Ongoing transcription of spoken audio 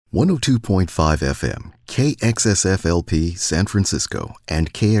102.5 FM, KXSFLP San Francisco,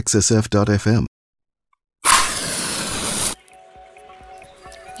 and KXSF.FM.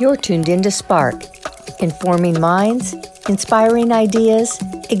 You're tuned in to Spark, informing minds, inspiring ideas,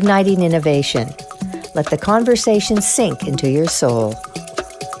 igniting innovation. Let the conversation sink into your soul.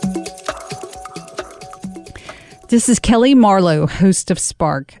 This is Kelly Marlowe, host of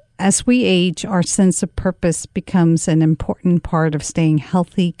Spark. As we age, our sense of purpose becomes an important part of staying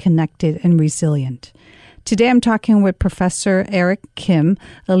healthy, connected, and resilient. Today, I'm talking with Professor Eric Kim,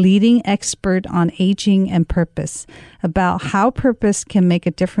 a leading expert on aging and purpose, about how purpose can make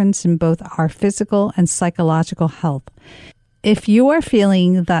a difference in both our physical and psychological health. If you are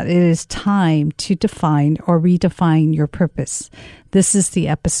feeling that it is time to define or redefine your purpose, this is the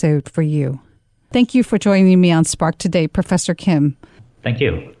episode for you. Thank you for joining me on Spark today, Professor Kim. Thank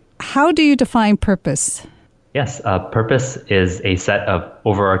you. How do you define purpose? Yes, purpose is a set of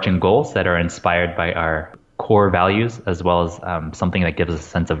overarching goals that are inspired by our core values, as well as something that gives us a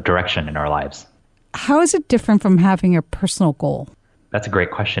sense of direction in our lives. How is it different from having a personal goal? That's a great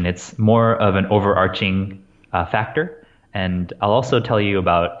question. It's more of an overarching factor. And I'll also tell you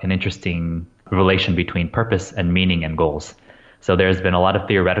about an interesting relation between purpose and meaning and goals. So there's been a lot of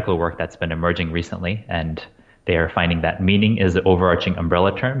theoretical work that's been emerging recently, and they are finding that meaning is the overarching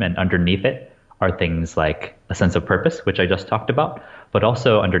umbrella term, and underneath it are things like a sense of purpose, which I just talked about, but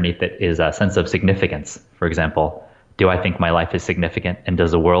also underneath it is a sense of significance. For example, do I think my life is significant, and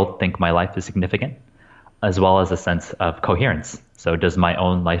does the world think my life is significant? As well as a sense of coherence. So does my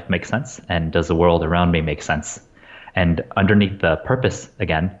own life make sense, and does the world around me make sense? And underneath the purpose,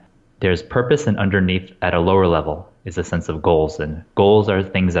 again, there's purpose, and underneath at a lower level is a sense of goals. And goals are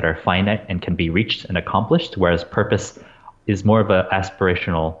things that are finite and can be reached and accomplished, whereas purpose is more of an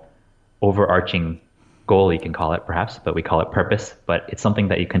aspirational, overarching goal, you can call it perhaps, but we call it purpose. But it's something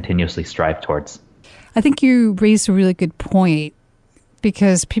that you continuously strive towards. I think you raised a really good point,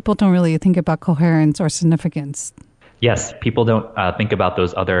 because people don't really think about coherence or significance. Yes, people don't think about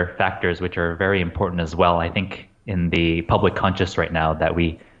those other factors, which are very important as well. I think in the public conscious right now that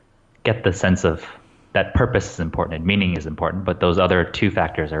we get the sense of that purpose is important and meaning is important, but those other two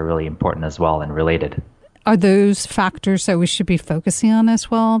factors are really important as well and related. Are those factors that we should be focusing on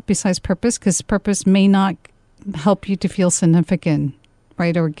as well, besides purpose? Because purpose may not help you to feel significant,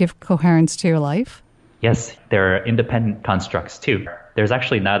 right, or give coherence to your life? Yes, there are independent constructs too. There's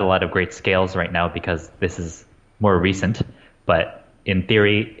actually not a lot of great scales right now because this is more recent, but in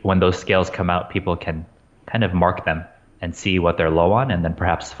theory, when those scales come out, people can kind of mark them and see what they're low on, and then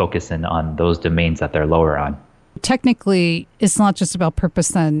perhaps focus in on those domains that they're lower on. Technically, it's not just about purpose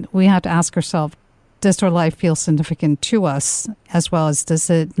then. We have to ask ourselves, does our life feel significant to us, as well as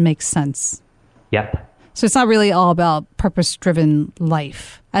does it make sense? Yep. So it's not really all about purpose-driven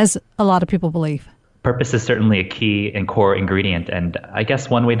life, as a lot of people believe. Purpose is certainly a key and core ingredient, and I guess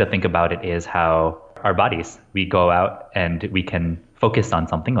one way to think about it is how our bodies, we go out and we can focus on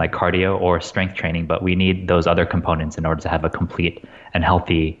something like cardio or strength training, but we need those other components in order to have a complete and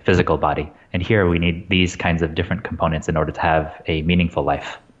healthy physical body. And here we need these kinds of different components in order to have a meaningful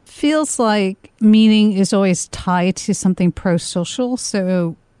life. Feels like meaning is always tied to something pro-social.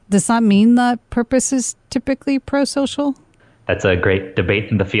 So does that mean that purpose is typically pro-social? That's a great debate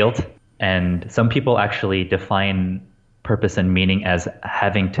in the field. And some people actually define purpose and meaning as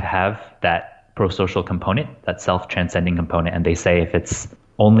having to have that pro-social component, that self-transcending component. And they say if it's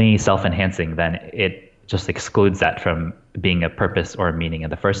only self-enhancing, then it just excludes that from being a purpose or a meaning in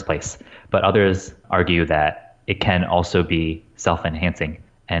the first place. But others argue that it can also be self-enhancing.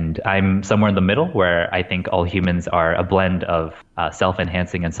 And I'm somewhere in the middle where I think all humans are a blend of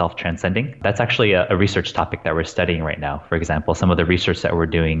self-enhancing and self-transcending. That's actually a research topic that we're studying right now. For example, some of the research that we're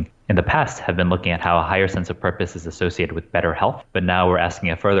doing in the past have been looking at how a higher sense of purpose is associated with better health. But now we're asking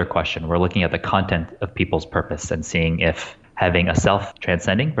a further question. We're looking at the content of people's purpose and seeing if having a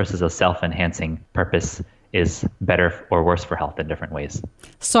self-transcending versus a self-enhancing purpose is better or worse for health in different ways.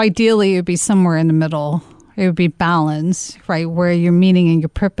 So ideally, it would be somewhere in the middle. It would be balance, right, where your meaning and your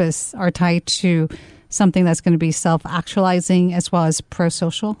purpose are tied to something that's going to be self-actualizing as well as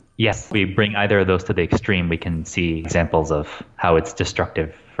pro-social? Yes, we bring either of those to the extreme. We can see examples of how it's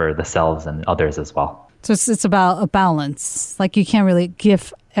destructive for the selves and others as well. So it's about a balance. Like you can't really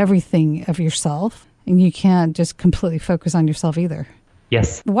give everything of yourself, and you can't just completely focus on yourself either.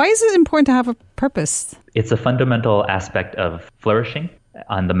 Yes. Why is it important to have a purpose? It's a fundamental aspect of flourishing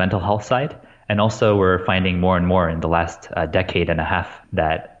on the mental health side. And also we're finding more and more in the last decade and a half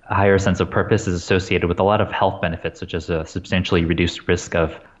that a higher sense of purpose is associated with a lot of health benefits, such as a substantially reduced risk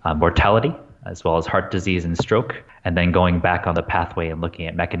of mortality as well as heart disease and stroke. And then going back on the pathway and looking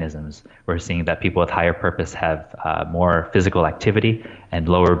at mechanisms, we're seeing that people with higher purpose have more physical activity and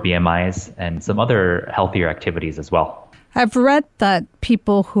lower BMIs and some other healthier activities as well. I've read that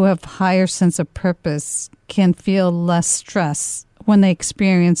people who have higher sense of purpose can feel less stress when they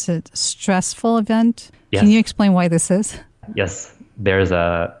experience a stressful event. Yes. Can you explain why this is? Yes, there's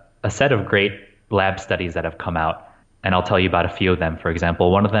a set of great lab studies that have come out, and I'll tell you about a few of them. For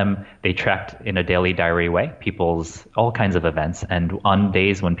example, one of them, they tracked in a daily diary way people's all kinds of events, and on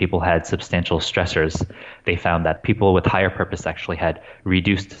days when people had substantial stressors, they found that people with higher purpose actually had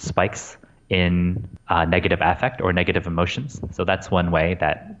reduced spikes in negative affect or negative emotions. So that's one way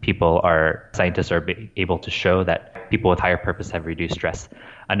that scientists are able to show that people with higher purpose have reduced stress.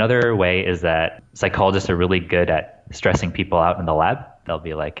 Another way is that psychologists are really good at stressing people out in the lab. They'll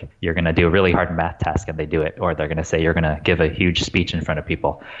be like, you're going to do a really hard math task, and they do it. Or they're going to say, you're going to give a huge speech in front of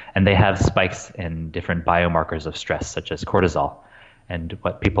people. And they have spikes in different biomarkers of stress, such as cortisol. And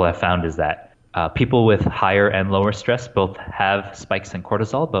what people have found is that people with higher and lower stress both have spikes in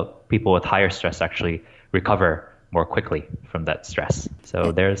cortisol, but people with higher stress actually recover more quickly from that stress.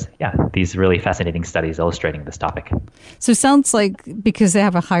 So there's, these really fascinating studies illustrating this topic. So it sounds like because they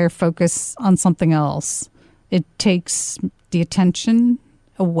have a higher focus on something else, it takes the attention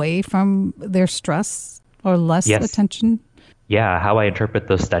away from their stress or less attention? Yeah, how I interpret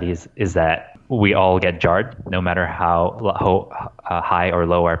those studies is that we all get jarred, no matter how high or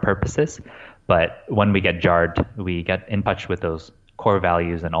low our purpose is. But when we get jarred, we get in touch with those core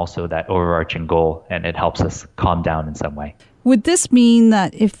values and also that overarching goal, and it helps us calm down in some way. Would this mean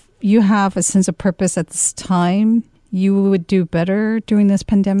that if you have a sense of purpose at this time, you would do better during this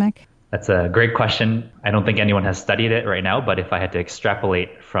pandemic? That's a great question. I don't think anyone has studied it right now, but if I had to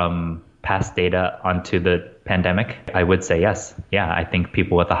extrapolate from past data onto the pandemic, I would say yes. Yeah, I think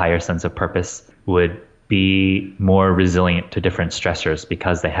people with a higher sense of purpose would be more resilient to different stressors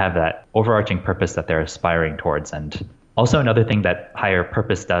because they have that overarching purpose that they're aspiring towards. And also another thing that higher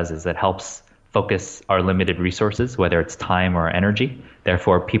purpose does is it helps focus our limited resources, whether it's time or energy.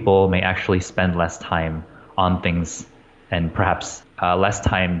 Therefore, people may actually spend less time on things and perhaps less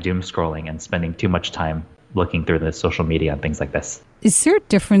time doom scrolling and spending too much time looking through the social media and things like this. Is there a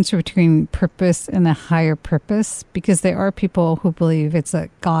difference between purpose and a higher purpose? Because there are people who believe it's a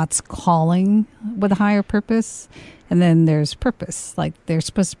God's calling with a higher purpose, and then there's purpose, like they're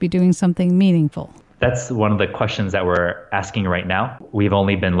supposed to be doing something meaningful. That's one of the questions that we're asking right now. We've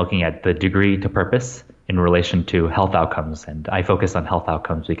only been looking at the degree to purpose in relation to health outcomes, and I focus on health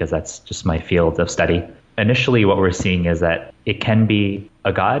outcomes because that's just my field of study. Initially, what we're seeing is that it can be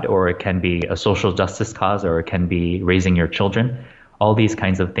a God, or it can be a social justice cause, or it can be raising your children. All these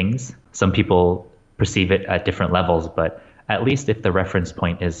kinds of things. Some people perceive it at different levels, but at least if the reference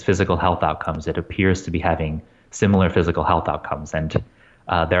point is physical health outcomes, it appears to be having similar physical health outcomes. And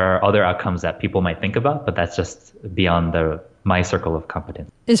there are other outcomes that people might think about, but that's just beyond my circle of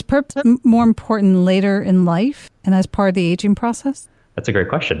competence. Is purpose more important later in life and as part of the aging process? That's a great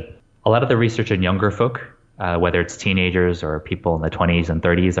question. A lot of the research in younger folk, whether it's teenagers or people in the 20s and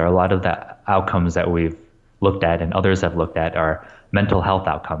 30s, are a lot of the outcomes that we've looked at and others have looked at are mental health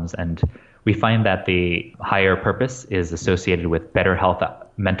outcomes. And we find that the higher purpose is associated with better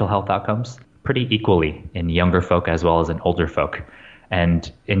mental health outcomes pretty equally in younger folk as well as in older folk.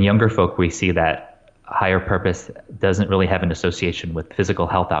 And in younger folk, we see that higher purpose doesn't really have an association with physical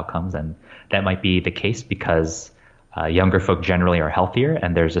health outcomes. And that might be the case because younger folk generally are healthier,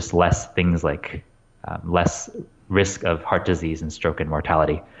 and there's just less things like less risk of heart disease and stroke and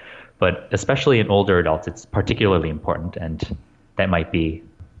mortality. But especially in older adults, it's particularly important, and that might be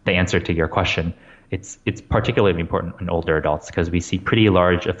the answer to your question. It's particularly important in older adults because we see pretty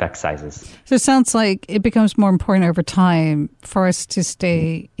large effect sizes. So it sounds like it becomes more important over time for us to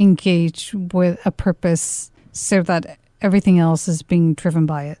stay engaged with a purpose so that everything else is being driven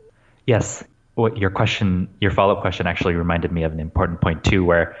by it. Yes. What your follow-up question actually reminded me of an important point too,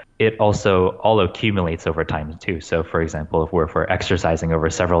 where it also all accumulates over time too. So for example, if we're exercising over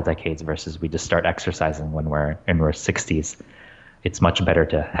several decades versus we just start exercising when we're in our 60s, it's much better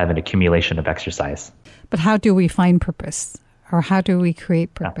to have an accumulation of exercise. But how do we find purpose, or how do we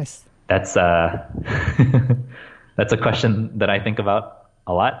create purpose? That's a question that I think about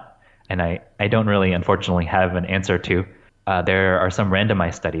a lot, and I don't really, unfortunately, have an answer to. There are some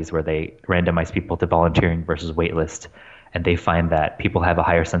randomized studies where they randomize people to volunteering versus waitlist, and they find that people have a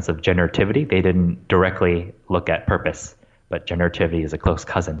higher sense of generativity. They didn't directly look at purpose, but generativity is a close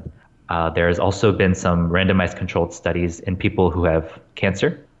cousin. There's also been some randomized controlled studies in people who have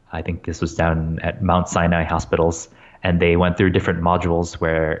cancer. I think this was down at Mount Sinai hospitals, And they went through different modules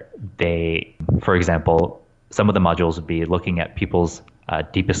where they, for example, some of the modules would be looking at people's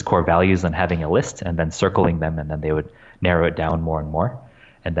deepest core values and having a list and then circling them, and then they would narrow it down more and more,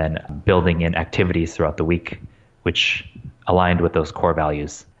 and then building in activities throughout the week which aligned with those core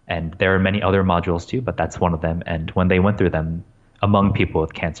values. And there are many other modules too, but that's one of them. And when they went through them, among people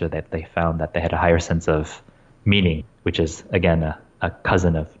with cancer, that they found that they had a higher sense of meaning, which is, again, a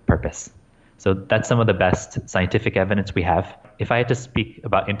cousin of purpose. So that's some of the best scientific evidence we have. If I had to speak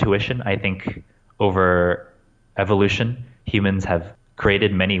about intuition, I think over evolution, humans have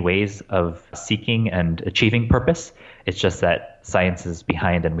created many ways of seeking and achieving purpose. It's just that science is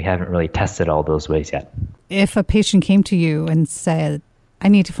behind and we haven't really tested all those ways yet. If a patient came to you and said, I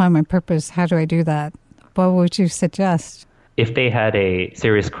need to find my purpose, how do I do that? What would you suggest? If they had a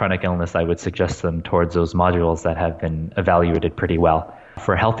serious chronic illness, I would suggest them towards those modules that have been evaluated pretty well.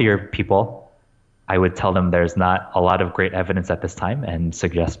 For healthier people, I would tell them there's not a lot of great evidence at this time and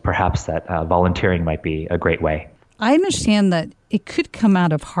suggest perhaps that volunteering might be a great way. I understand that it could come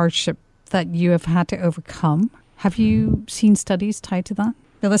out of hardship that you have had to overcome. Have you seen studies tied to that?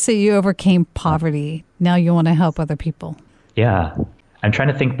 Now, let's say you overcame poverty. Now you want to help other people. Yeah. I'm trying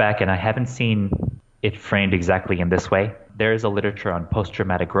to think back, and I haven't seen it framed exactly in this way. There is a literature on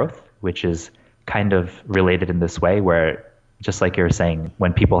post-traumatic growth, which is kind of related in this way, where just like you're saying,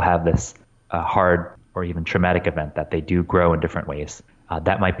 when people have this hard or even traumatic event, that they do grow in different ways.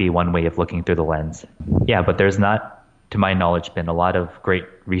 That might be one way of looking through the lens. Yeah, but there's not, to my knowledge, been a lot of great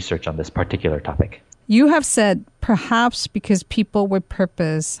research on this particular topic. You have said perhaps because people with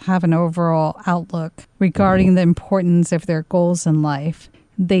purpose have an overall outlook regarding the importance of their goals in life,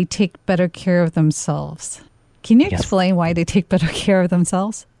 they take better care of themselves. Can you explain why they take better care of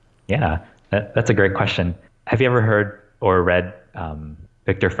themselves? Yeah, that's a great question. Have you ever heard or read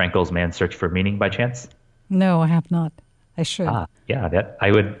Viktor Frankl's Man's Search for Meaning by chance? No, I have not. I should. I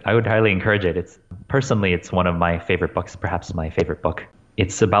would highly encourage it. It's one of my favorite books, perhaps my favorite book.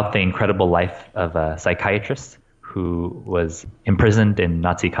 It's about the incredible life of a psychiatrist who was imprisoned in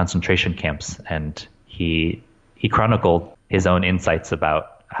Nazi concentration camps, and he chronicled his own insights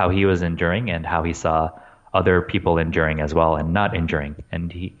about how he was enduring and how he saw other people enduring as well and not enduring.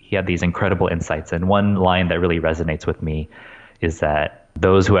 And he had these incredible insights. And one line that really resonates with me is that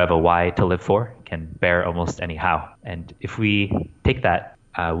those who have a why to live for can bear almost any how. And if we take that,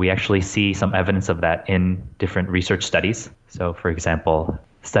 we actually see some evidence of that in different research studies. So, for example,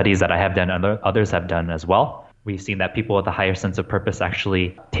 studies that I have done and others have done as well, we've seen that people with a higher sense of purpose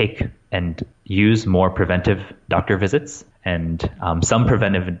actually take and use more preventive doctor visits. And some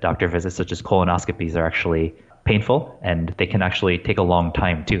preventive doctor visits, such as colonoscopies, are actually painful, and they can actually take a long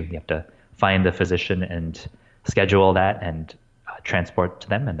time too. You have to find the physician and schedule that and transport to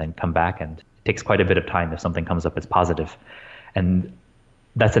them and then come back. And it takes quite a bit of time if something comes up as positive. And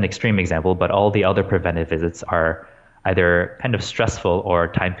that's an extreme example, but all the other preventive visits are either kind of stressful or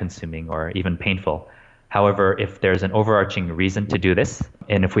time-consuming or even painful. However, if there's an overarching reason to do this,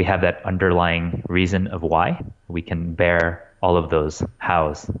 and if we have that underlying reason of why, we can bear all of those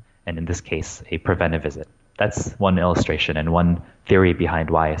hows, and in this case, a preventive visit. That's one illustration and one theory behind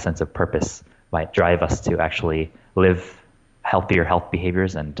why a sense of purpose might drive us to actually live healthier health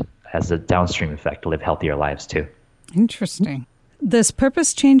behaviors and, as a downstream effect, live healthier lives too. Interesting. Does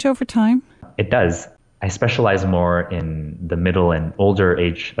purpose change over time? It does. I specialize more in the middle and older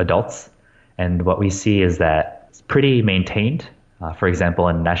age adults. And what we see is that it's pretty maintained. For example,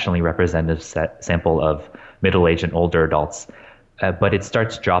 a nationally representative sample of middle-aged and older adults. But it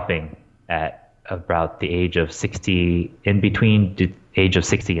starts dropping at about the age of 60, in between the age of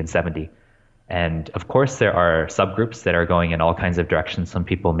 60 and 70. And of course, there are subgroups that are going in all kinds of directions. Some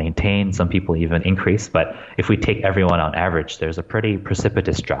people maintain, some people even increase. But if we take everyone on average, there's a pretty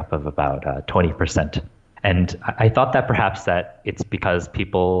precipitous drop of about 20%. And I thought that perhaps that it's because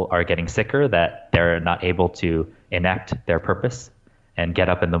people are getting sicker that they're not able to enact their purpose and get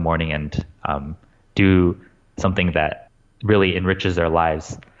up in the morning and do something that really enriches their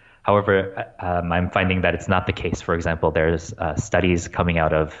lives. However, I'm finding that it's not the case. For example, there's studies coming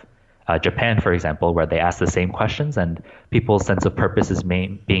out of Japan, for example, where they ask the same questions and people's sense of purpose is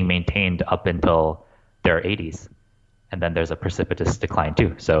being maintained up until their 80s. And then there's a precipitous decline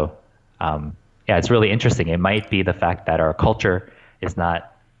too. So yeah, it's really interesting. It might be the fact that our culture is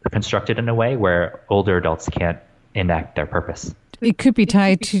not constructed in a way where older adults can't enact their purpose. It could be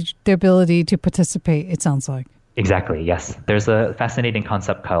tied to the ability to participate, it sounds like. Exactly, yes. There's a fascinating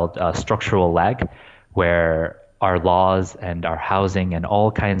concept called structural lag, where our laws and our housing and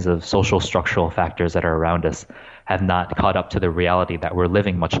all kinds of social structural factors that are around us have not caught up to the reality that we're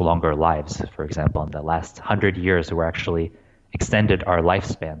living much longer lives. For example, in the last 100 years, we're actually extended our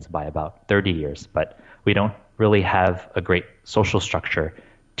lifespans by about 30 years, but we don't really have a great social structure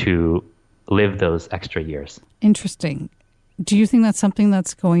to live those extra years. Interesting. Do you think that's something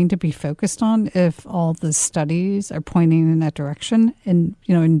that's going to be focused on if all the studies are pointing in that direction in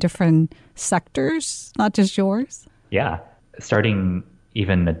different sectors, not just yours? Yeah. Starting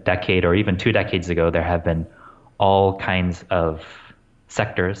even a decade or even 2 decades ago, there have been all kinds of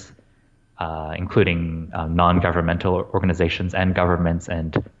sectors, including non-governmental organizations and governments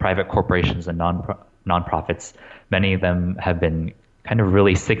and private corporations and nonprofits. Many of them have been kind of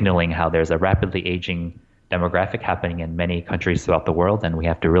really signaling how there's a rapidly aging demographic happening in many countries throughout the world, and we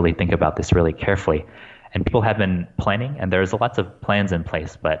have to really think about this really carefully. And people have been planning, and there's lots of plans in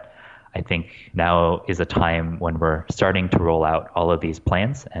place, but I think now is a time when we're starting to roll out all of these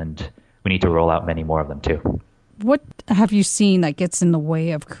plans, and we need to roll out many more of them too. What have you seen that gets in the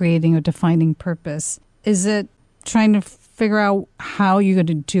way of creating or defining purpose? Is it trying to figure out how you're going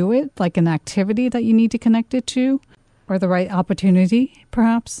to do it, like an activity that you need to connect it to, or the right opportunity,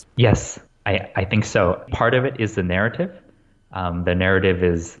 perhaps? Yes, I think so. Part of it is the narrative. The narrative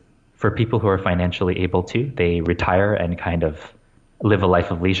is for people who are financially able to, they retire and kind of live a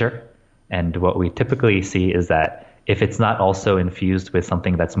life of leisure. And what we typically see is that if it's not also infused with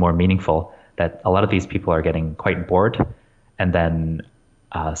something that's more meaningful, that a lot of these people are getting quite bored, and then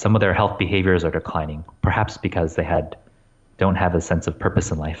some of their health behaviors are declining, perhaps because they don't have a sense of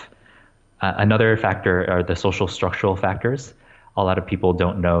purpose in life. Another factor are the social structural factors. A lot of people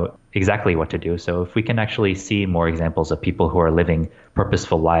don't know exactly what to do. So if we can actually see more examples of people who are living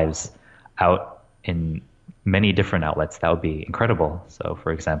purposeful lives out in many different outlets, that would be incredible. So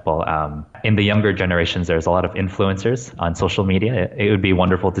for example, in the younger generations, there's a lot of influencers on social media. It would be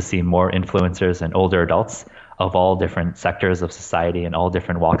wonderful to see more influencers and older adults of all different sectors of society and all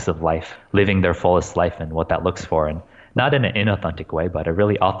different walks of life, living their fullest life and what that looks for. And not in an inauthentic way, but a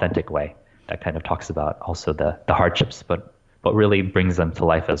really authentic way that kind of talks about also the hardships, but really brings them to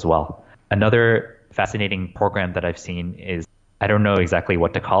life as well. Another fascinating program that I've seen is, I don't know exactly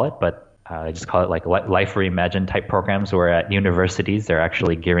what to call it, but I just call it like Life Reimagined type programs, where at universities, they're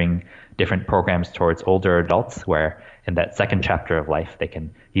actually gearing different programs towards older adults, where in that second chapter of life, they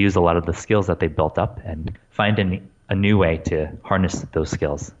can use a lot of the skills that they built up and find a new way to harness those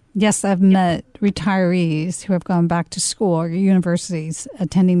skills. Yes, I've met retirees who have gone back to school or universities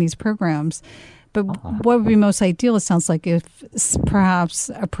attending these programs. But what would be most ideal, it sounds like, if perhaps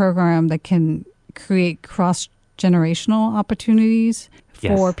a program that can create cross-generational opportunities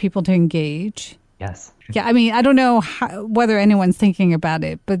for people to engage. Yes. Yeah, I mean, I don't know whether anyone's thinking about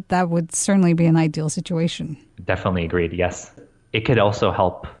it, but that would certainly be an ideal situation. Definitely agreed, yes. It could also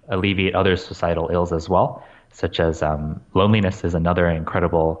help alleviate other societal ills as well, such as loneliness is another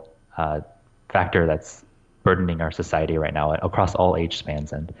incredible factor that's burdening our society right now across all age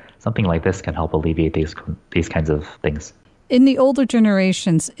spans, and something like this can help alleviate these kinds of things. In the older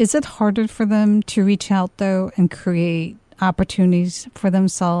generations, is it harder for them to reach out, though, and create opportunities for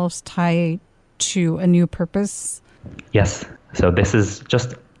themselves tied to a new purpose? Yes. So this is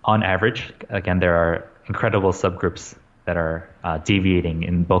just on average. Again, there are incredible subgroups that are deviating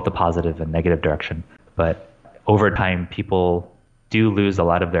in both the positive and negative direction. But over time, people do lose a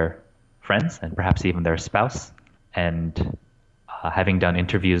lot of their friends and perhaps even their spouse. And having done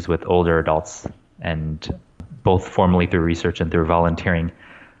interviews with older adults, and both formally through research and through volunteering,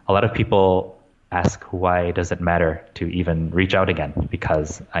 a lot of people ask, why does it matter to even reach out again?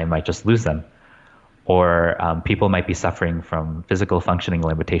 Because I might just lose them. Or people might be suffering from physical functioning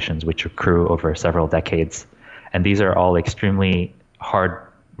limitations, which accrue over several decades. And these are all extremely hard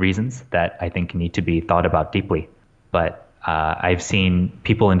reasons that I think need to be thought about deeply. But I've seen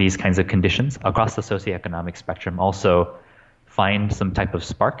people in these kinds of conditions across the socioeconomic spectrum also find some type of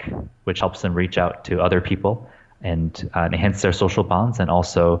spark, which helps them reach out to other people and enhance their social bonds, and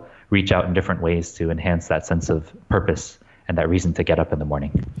also reach out in different ways to enhance that sense of purpose and that reason to get up in the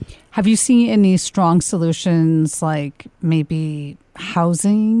morning. Have you seen any strong solutions, like maybe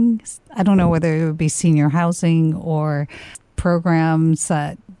housing? I don't know whether it would be senior housing or programs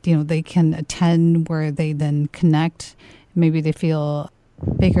that they can attend where they then connect. Maybe they feel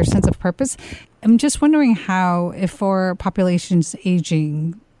a bigger sense of purpose. I'm just wondering how, if our population's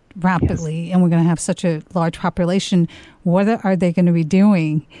aging rapidly, and we're going to have such a large population, what are they going to be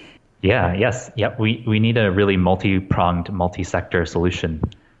doing? We need a really multi-pronged, multi-sector solution,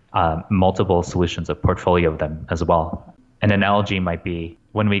 multiple solutions, a portfolio of them as well. An analogy might be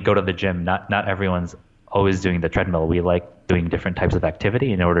when we go to the gym, not everyone's always doing the treadmill. We like doing different types of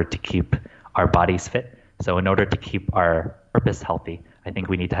activity in order to keep our bodies fit. So in order to keep our purpose healthy, I think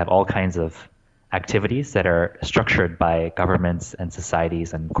we need to have all kinds of activities that are structured by governments and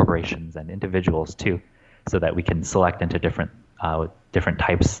societies and corporations and individuals too, so that we can select into different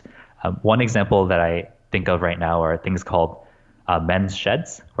types. One example that I think of right now are things called men's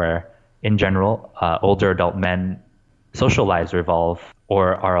sheds, where in general, older adult men social lives revolve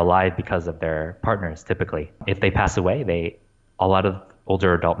or are alive because of their partners. Typically, if they pass away, a lot of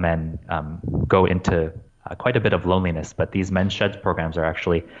older adult men go into quite a bit of loneliness. But these men's sheds programs are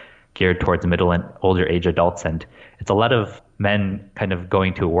actually geared towards middle and older age adults, and it's a lot of men kind of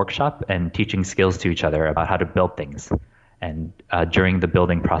going to a workshop and teaching skills to each other about how to build things. And during the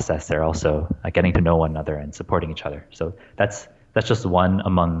building process, they're also getting to know one another and supporting each other. So that's just one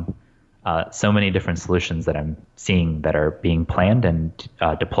among so many different solutions that I'm seeing that are being planned and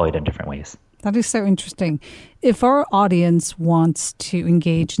deployed in different ways. That is so interesting. If our audience wants to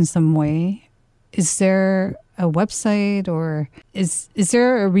engage in some way, is there a website or is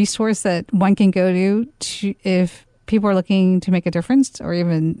there a resource that one can go to if people are looking to make a difference or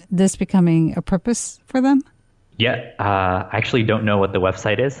even this becoming a purpose for them? Yeah, I actually don't know what the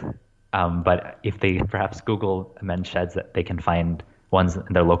website is, but if they perhaps Google men's sheds, that they can find ones in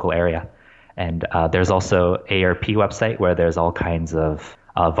their local area. And there's also ARP website where there's all kinds of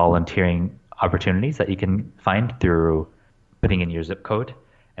volunteering opportunities that you can find through putting in your zip code.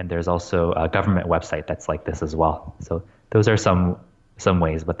 And there's also a government website that's like this as well. So those are some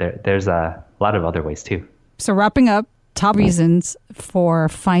ways, but there's a lot of other ways too. So wrapping up, top reasons for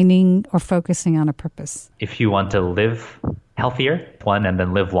finding or focusing on a purpose. If you want to live healthier, and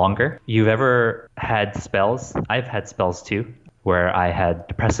then live longer, you've ever had spells? I've had spells too, where I had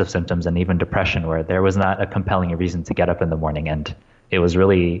depressive symptoms and even depression, where there was not a compelling reason to get up in the morning. And it was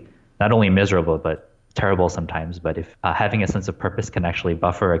really not only miserable, but terrible sometimes. But if having a sense of purpose can actually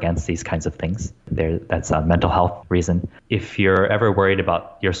buffer against these kinds of things, that's a mental health reason. If you're ever worried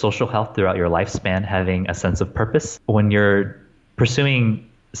about your social health throughout your lifespan, having a sense of purpose, when you're pursuing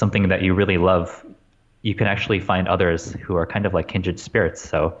something that you really love, you can actually find others who are kind of like kindred spirits.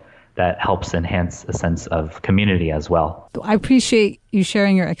 So that helps enhance a sense of community as well. I appreciate you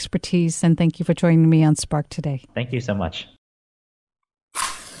sharing your expertise, and thank you for joining me on Spark today. Thank you so much.